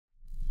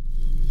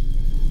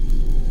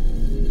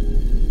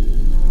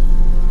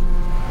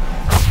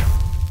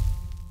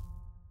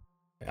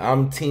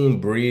I'm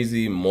Team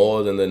Breezy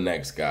more than the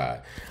next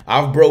guy.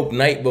 I've broke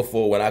night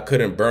before when I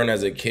couldn't burn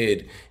as a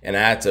kid and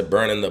I had to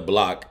burn in the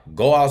block.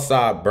 Go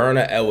outside, burn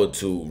an L or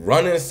two,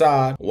 run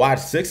inside, watch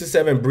 6 or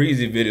 7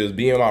 Breezy videos,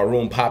 be in my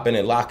room popping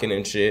and locking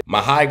and shit.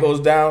 My high goes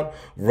down,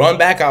 run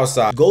back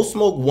outside, go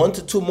smoke 1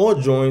 to 2 more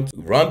joints,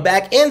 run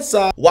back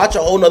inside, watch a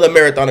whole nother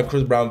marathon of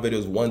Chris Brown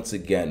videos once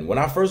again. When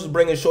I first was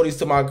bringing shorties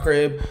to my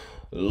crib,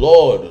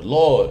 Lord,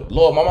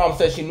 my mom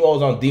said she knew I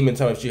was on demon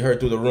time if she heard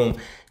through the room,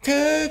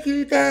 take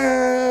you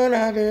down,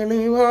 I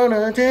really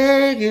wanna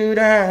take you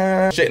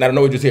down. Shit, and I don't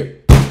know what just here.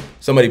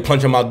 Somebody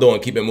punch on my door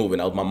and keep it moving.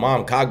 That was my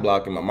mom cock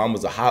blocking. My mom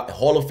was a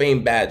Hall of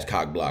Fame badge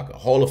cock blocker,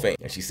 Hall of Fame.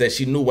 And she said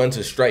she knew when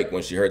to strike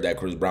when she heard that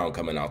Chris Brown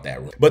coming out that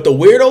room. But the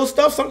weirdo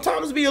stuff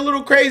sometimes be a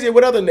little crazy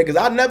with other niggas.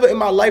 I never in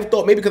my life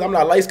thought, maybe because I'm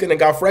not light skinned and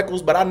got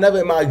freckles, but I never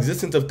in my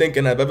existence of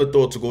thinking I've ever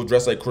thought to go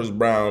dress like Chris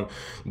Brown,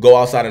 go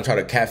outside and try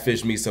to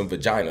catfish me some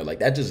vagina. Like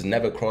that just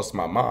never crossed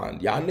my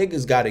mind. Y'all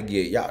niggas gotta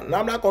get, y'all,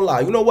 I'm not gonna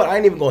lie. You know what? I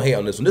ain't even gonna hate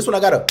on this one. This one I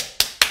gotta,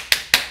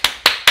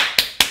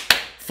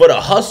 for the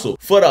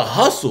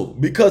hustle,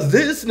 because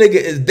this nigga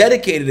is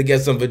dedicated to get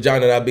some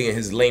vagina, not being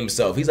his lame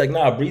self. He's like,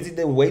 nah, Breezy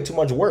did way too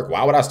much work.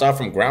 Why would I start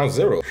from ground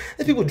zero?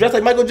 There's people dressed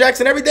like Michael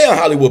Jackson every day on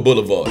Hollywood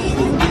Boulevard.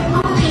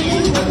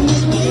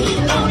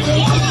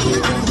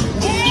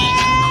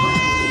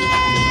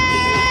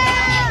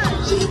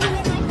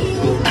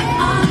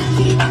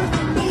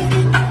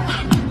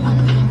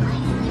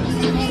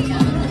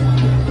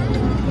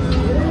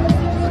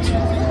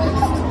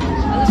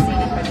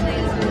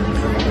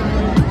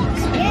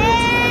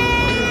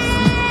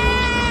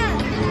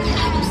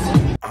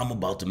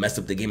 To mess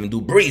up the game and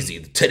do Breezy.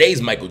 Today's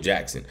Michael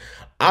Jackson.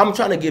 I'm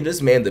trying to give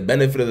this man the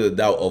benefit of the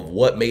doubt of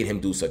what made him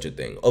do such a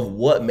thing.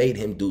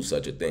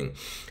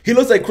 He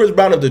looks like Chris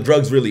Brown if the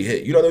drugs really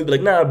hit. You know, they'd be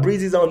like, nah,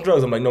 Breezy's on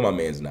drugs. I'm like, no, my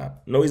man's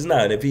not. No, he's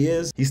not. And if he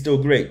is, he's still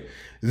great.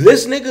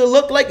 This nigga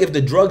look like if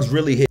the drugs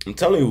really hit. I'm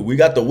telling you, we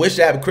got the Wish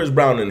app Chris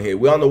Brown in here.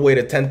 We're on the way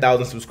to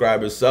 10,000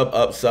 subscribers. Sub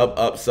up.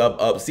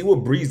 See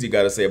what Breezy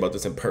got to say about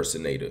this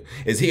impersonator.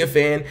 Is he a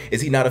fan?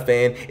 Is he not a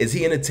fan? Is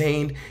he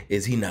entertained?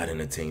 Is he not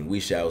entertained? We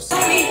shall see.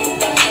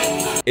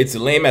 It's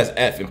lame as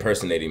F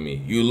impersonating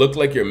me. You look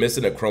like you're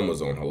missing a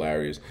chromosome.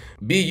 Hilarious.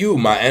 Be you,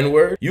 my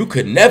N-word. You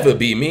could never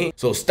be me.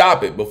 So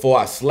stop it before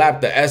I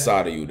slap the S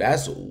out of you.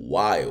 That's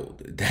wild.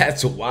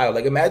 That's wild.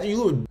 Like imagine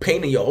you were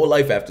painting your whole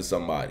life after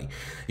somebody.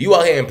 You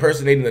out here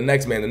impersonating the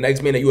next man. The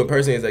next man that you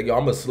impersonate is like, yo,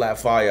 I'm gonna slap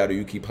fire out of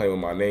you. Keep playing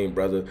with my name,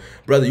 brother.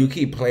 Brother, you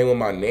keep playing with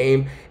my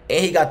name.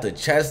 And he got the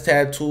chest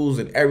tattoos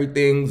and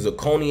everything,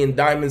 zirconian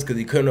diamonds because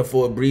he couldn't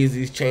afford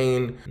Breezy's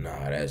chain.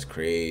 Nah, that's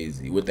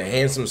crazy. With the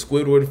handsome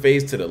Squidward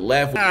face to the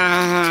left.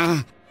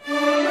 Squidward,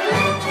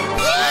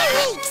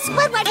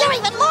 you're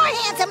even more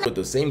handsome. With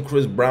the same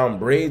Chris Brown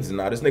braids.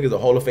 Nah, this nigga's a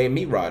Hall of Fame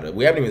meat rider.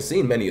 We haven't even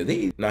seen many of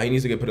these. Nah, he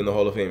needs to get put in the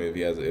Hall of Fame if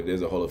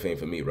there's a Hall of Fame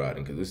for meat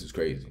riding, because this is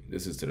crazy.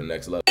 This is to the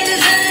next level.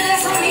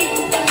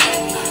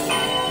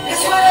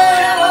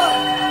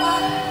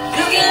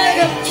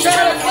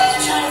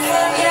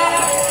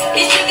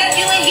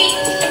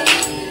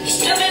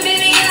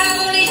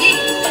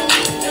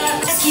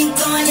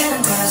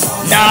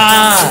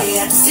 Nah.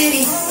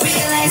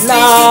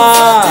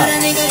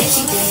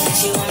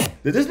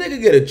 Did this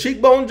nigga get a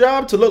cheekbone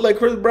job to look like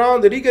Chris Brown?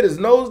 Did he get his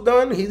nose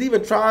done? He's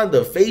even trying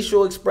the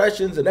facial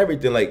expressions and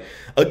everything. Like,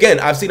 again,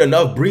 I've seen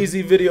enough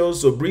Breezy videos,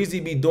 so Breezy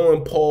be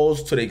doing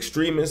pause to the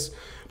extremists,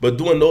 but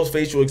doing those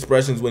facial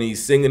expressions when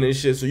he's singing and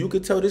shit. So you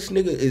could tell this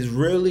nigga is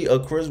really a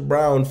Chris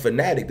Brown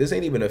fanatic. This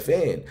ain't even a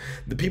fan.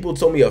 The people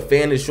told me a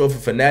fan is short for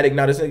fanatic.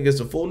 Now this nigga gets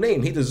the full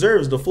name. He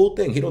deserves the full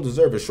thing. He don't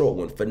deserve a short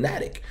one.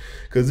 Fanatic.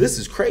 Because this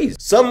is crazy.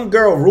 Some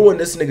girl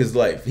ruined this nigga's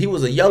life. He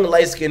was a young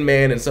light-skinned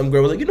man and some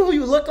girl was like, you know who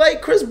you look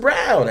like? Chris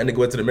Brown. And they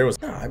went to the mirror and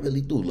was like, nah, I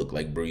really do look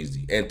like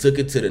Breezy. And took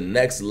it to the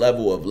next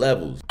level of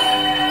levels.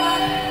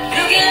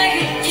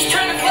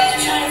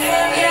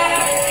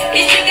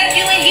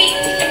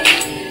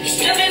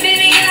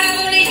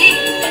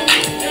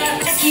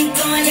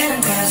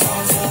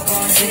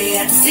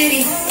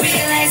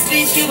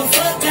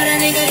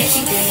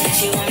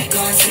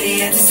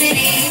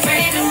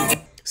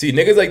 See,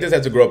 niggas like this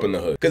have to grow up in the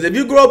hood. Because if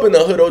you grow up in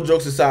the hood, all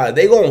jokes aside,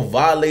 they gonna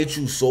violate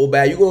you so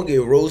bad. You gonna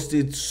get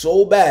roasted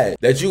so bad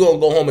that you gonna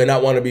go home and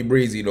not want to be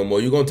Breezy no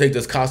more. You gonna take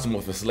this costume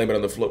off and slam it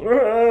on the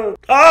floor.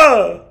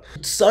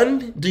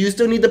 Son, do you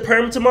still need the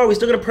perm tomorrow? We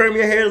still gonna perm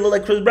your hair to look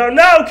like Chris Brown?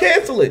 No,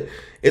 cancel it.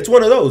 It's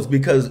one of those,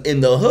 because in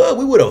the hood,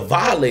 we would have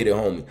violated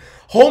homie.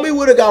 Homie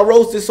would have got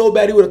roasted so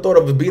bad he would have thought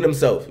of beating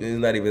himself. It's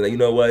not even like, you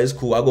know what, it's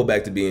cool. I'll go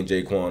back to being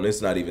Jaquan.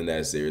 It's not even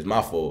that serious.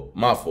 My fault.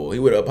 My fault. He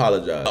would have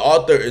apologized. The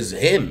author is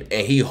him,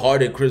 and he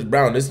hearted Chris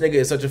Brown. This nigga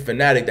is such a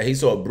fanatic that he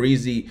saw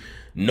Breezy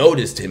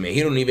noticed him and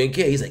he don't even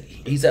care. He's like,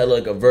 he's had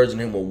like a version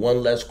of him with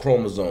 1 less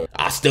chromosome.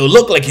 I still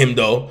look like him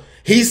though.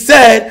 He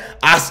said,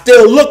 I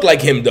still look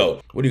like him though.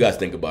 What do you guys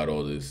think about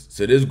all this?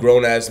 Should this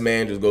grown-ass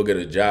man just go get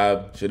a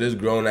job? Should this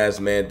grown-ass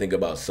man think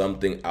about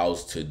something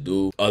else to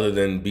do other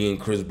than being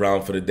Chris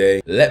Brown for the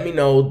day? Let me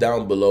know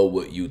down below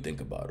what you think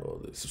about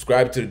all this.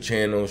 Subscribe to the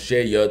channel,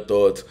 share your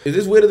thoughts. Is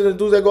this weirder than the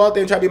dudes that go out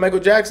there and try to be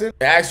Michael Jackson?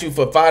 They ask you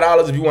for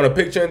 $5 if you want a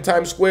picture in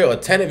Times Square, or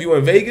 10 if you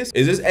in Vegas?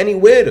 Is this any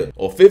weirder?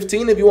 Or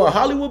 15 if you on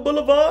Hollywood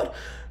Boulevard?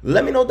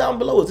 Let me know down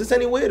below. Is this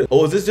any weirder?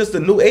 Or is this just a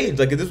new age?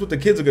 Like, is this what the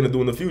kids are going to do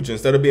in the future?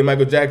 Instead of being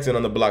Michael Jackson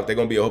on the block, they're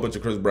going to be a whole bunch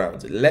of Chris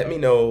Browns. Let me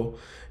know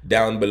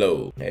down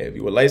below. Hey, if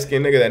you a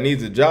light-skinned nigga that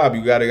needs a job,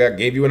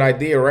 gave you an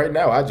idea right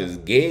now. I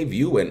just gave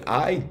you an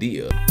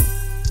idea.